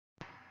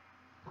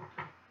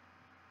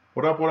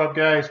What up,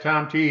 guys?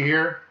 Tom T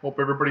here. Hope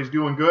everybody's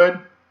doing good.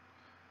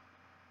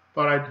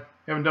 Thought I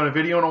haven't done a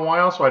video in a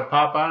while, so I'd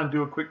pop on and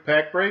do a quick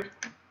pack break.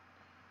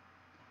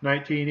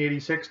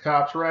 1986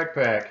 Topps Rack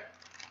Pack.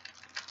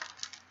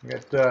 I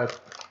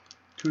got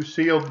two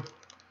sealed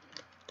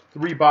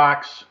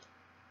 3-box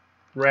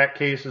rack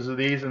cases of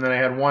these, and then I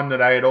had one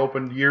that I had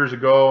opened years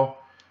ago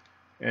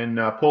and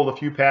pulled a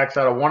few packs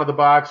out of one of the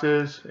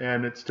boxes,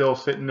 and it's still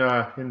sitting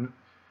in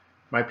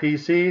my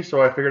PC,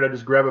 so I figured I'd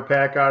just grab a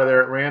pack out of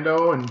there at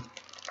rando and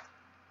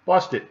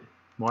bust it.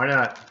 Why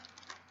not?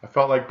 I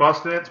felt like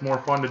busting it. It's more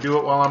fun to do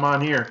it while I'm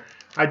on here.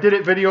 I did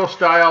it video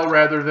style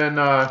rather than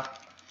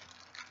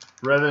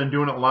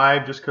doing it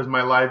live, just because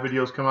my live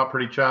videos come out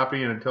pretty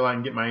choppy, and until I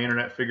can get my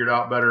internet figured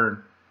out better, and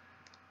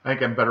I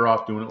think I'm better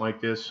off doing it like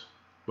this.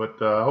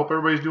 But I hope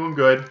everybody's doing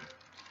good,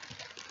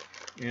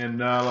 and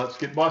let's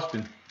get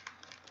busting.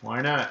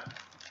 Why not?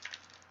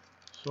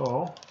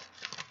 So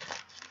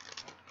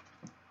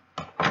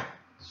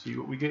see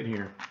what we get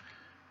here.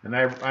 And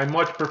I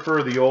much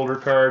prefer the older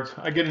cards.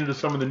 I get into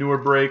some of the newer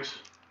breaks,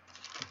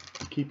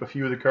 keep a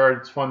few of the cards.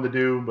 It's fun to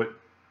do, but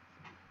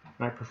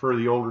I prefer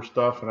the older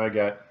stuff, and I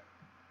got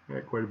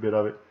quite a bit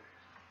of it.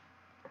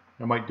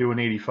 I might do an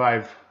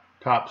 85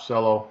 Topps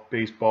Cello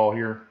baseball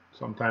here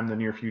sometime in the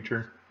near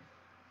future.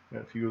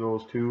 Got a few of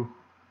those too.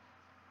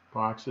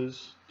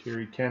 Boxes.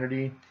 Terry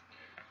Kennedy,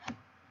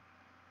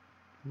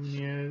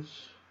 Nunez,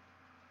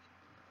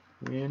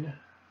 Wynn,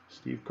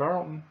 Steve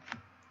Carlton.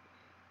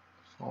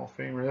 Hall of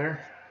Famer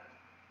there.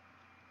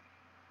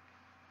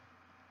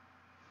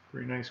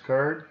 Pretty nice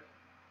card.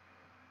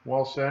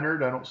 Well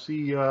centered. I don't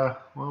see, well,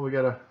 we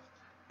got a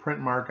print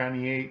mark on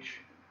the H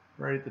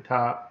right at the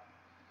top.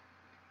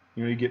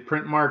 You know, you get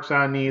print marks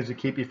on these to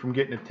keep you from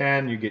getting a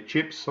 10. You get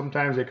chips.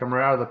 Sometimes they come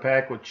right out of the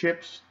pack with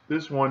chips.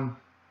 This one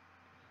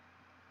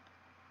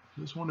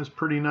is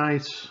pretty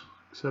nice,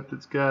 except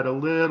it's got a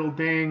little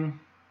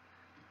ding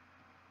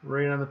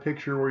right on the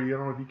picture where you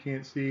don't know if you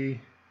can't see.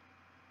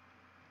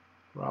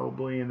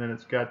 Probably, and then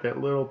it's got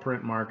that little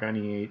print mark on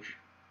the H.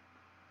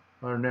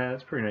 Other than that,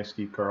 it's a pretty nice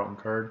Steve Carlton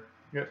card.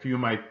 Got a few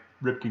of my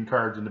Ripken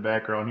cards in the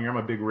background here. I'm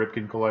a big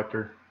Ripken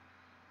collector.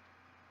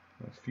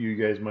 A few of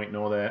you guys might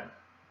know that.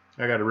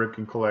 I got a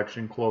Ripken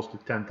collection, close to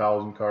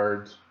 10,000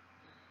 cards,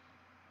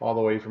 all the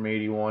way from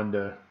 81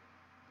 to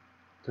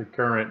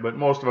current, but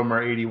most of them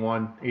are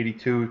 81,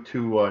 82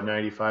 to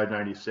 95,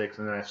 96,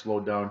 and then I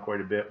slowed down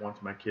quite a bit once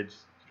my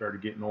kids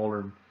started getting older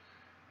and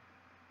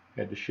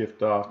had to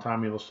shift off.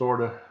 Tommy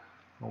Lasorda.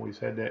 Always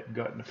had that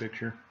gut in the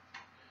picture.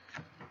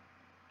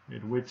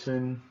 Ed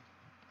Whitson,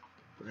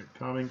 Brett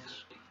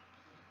Cummings,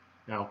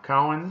 Al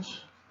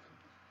Cowens,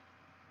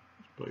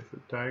 played for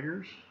the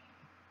Tigers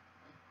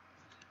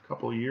a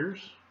couple of years.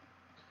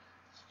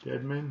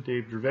 Deadman,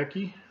 Dave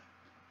Dravecky,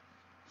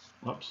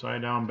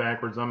 upside down,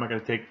 backwards. I'm not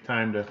going to take the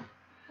time to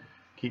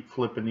keep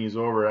flipping these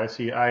over. I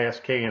see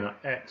ISK and an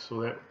X,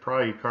 so that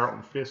probably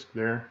Carlton Fisk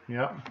there.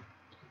 Yep,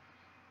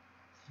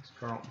 it's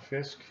Carlton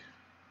Fisk.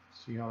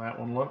 See how that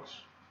one looks.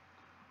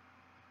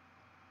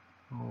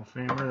 Hall of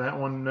Famer. That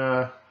one,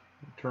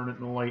 turn it in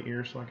the light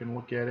here so I can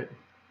look at it.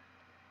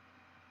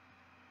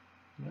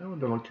 That one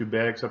doesn't look too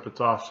bad, except it's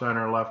off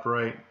center, left,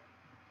 right.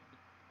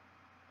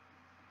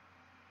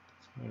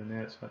 Other than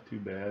that, it's not too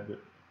bad, but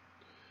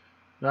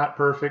not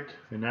perfect,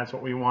 and that's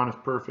what we want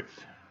is perfect.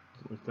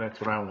 That's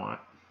what I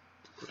want.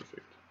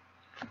 Perfect.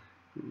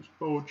 Bruce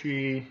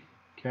Bochy,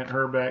 Kent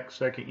Hrbek,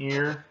 second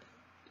year.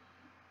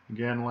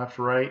 Again, left,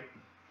 right,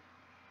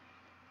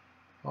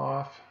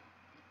 off.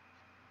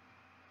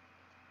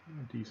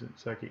 Decent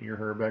second year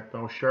Hrbek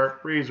though. Sharp,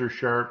 razor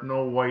sharp,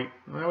 no white.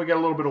 Well, we got a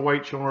little bit of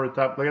white showing over the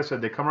top. Like I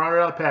said, they come right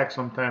out of the pack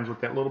sometimes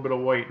with that little bit of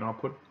white, and I'll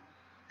put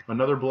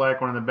another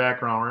black one in the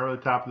background. Right over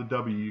the top of the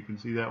W, you can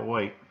see that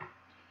white.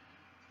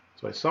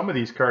 So some of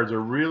these cards are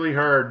really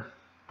hard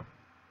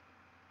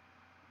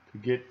to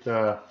get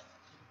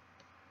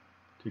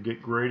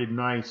graded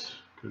nice,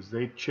 because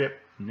they chip,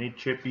 and they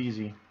chip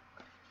easy.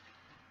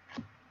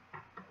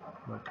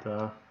 But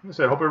like I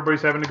said, hope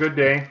everybody's having a good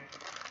day.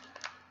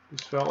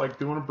 Just felt like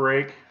doing a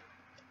break.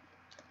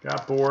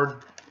 Got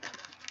bored.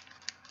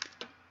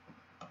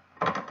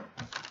 And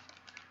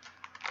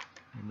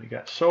we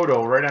got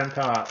Soto right on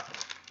top.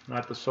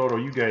 Not the Soto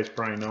you guys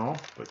probably know,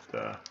 but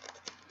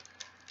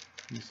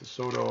he's the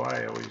Soto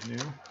I always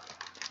knew.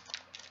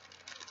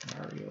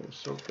 Mario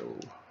Soto.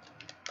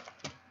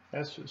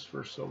 S is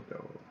for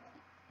Soto.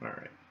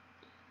 Alright.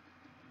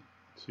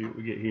 Let's see what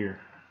we get here.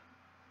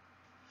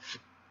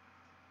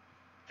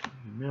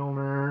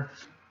 Milner.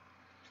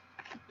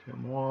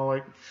 Tim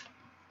Wallach,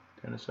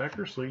 Dennis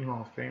Eckersley,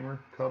 Hall of Famer.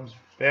 Cubs,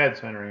 bad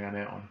centering on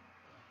that one.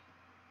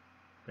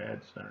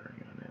 Bad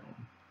centering on that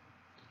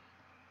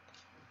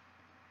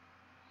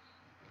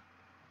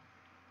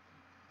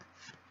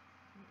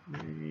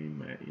one.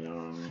 Matt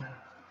Young,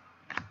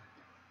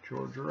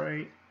 George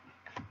Wright,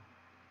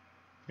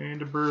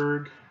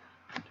 Vandenberg,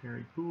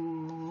 Terry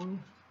Poole,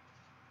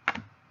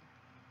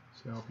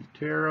 Sal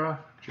Butera,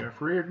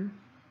 Jeff Reardon.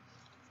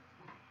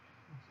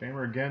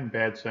 Famer again,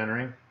 bad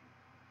centering.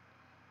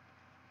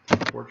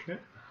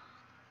 Unfortunate.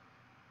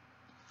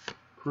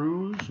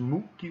 Cruz,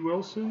 Mookie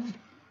Wilson,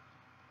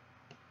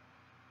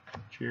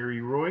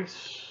 Jerry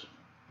Royce,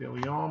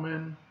 Billy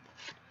Allman,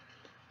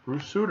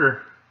 Bruce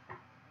Sutter.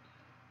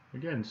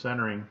 Again,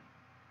 centering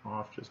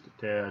off just a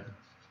tad.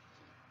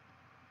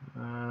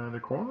 The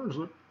corners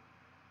look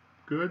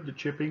good. The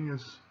chipping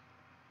is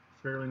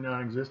fairly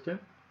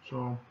non-existent,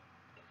 so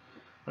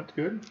that's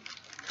good.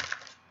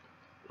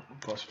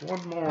 Plus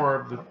one more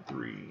of the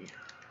three.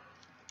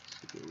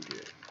 Let's see what we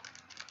get.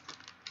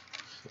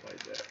 Slide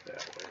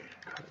that way.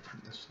 Cut it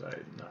from this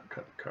side and not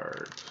cut the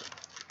cards.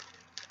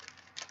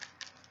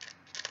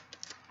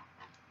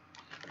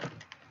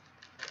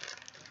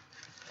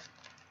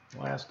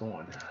 Last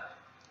one.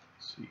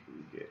 Let's see who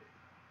we get.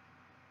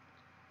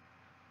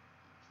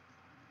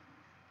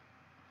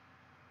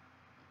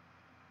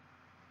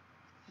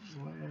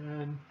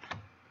 Glenn,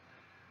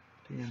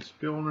 Dan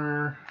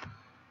Spillner,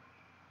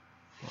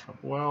 Bob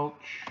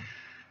Welch,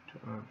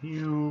 Tom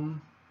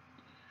Hume,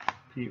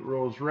 Pete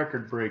Rose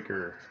record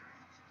breaker.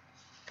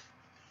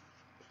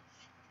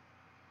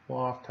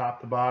 Off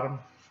top to bottom.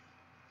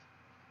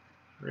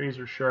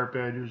 Razor sharp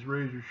edges,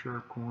 razor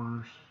sharp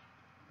corners.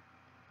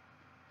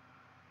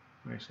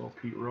 Nice little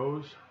Pete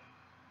Rose.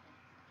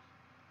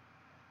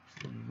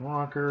 Jimmy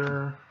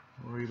Walker,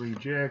 Roy Lee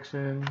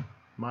Jackson,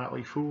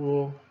 Motley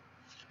Fool,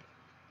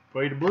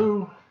 White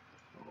Blue,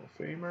 Hall of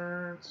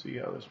Famer. Let's see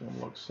how this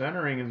one looks.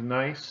 Centering is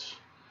nice.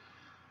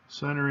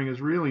 Centering is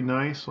really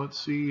nice.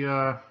 Let's see.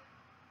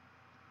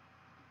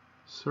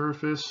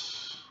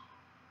 Surface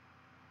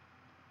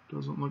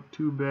doesn't look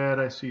too bad.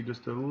 I see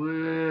just a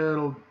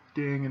little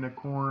ding in the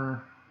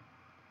corner,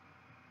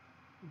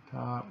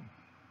 top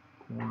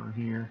corner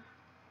here.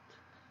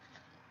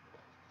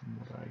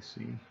 What I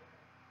see.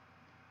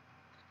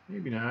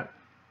 Maybe not.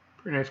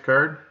 Pretty nice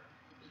card.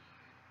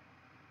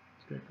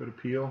 It's got good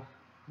appeal.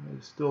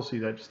 I still see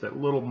that, just that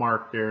little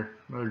mark there.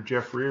 Another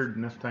Jeff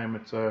Reardon. This time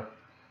it's a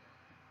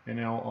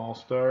NL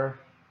All-Star.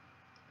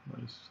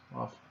 Nice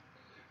off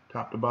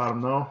top to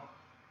bottom though.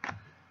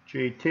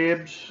 Jay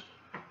Tibbs,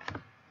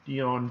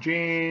 Dion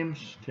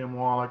James, Tim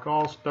Wallach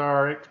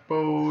All-Star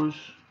Expos,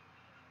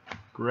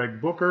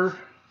 Greg Booker,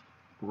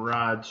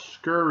 Rod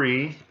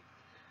Scurry,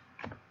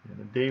 and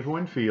a Dave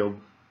Winfield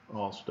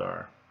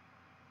All-Star.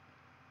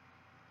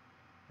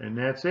 And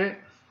that's it.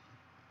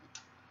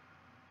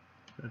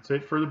 That's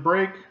it for the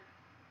break.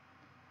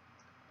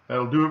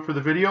 That'll do it for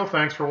the video.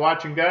 Thanks for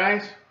watching,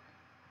 guys.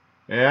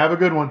 Have a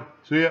good one.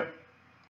 See ya.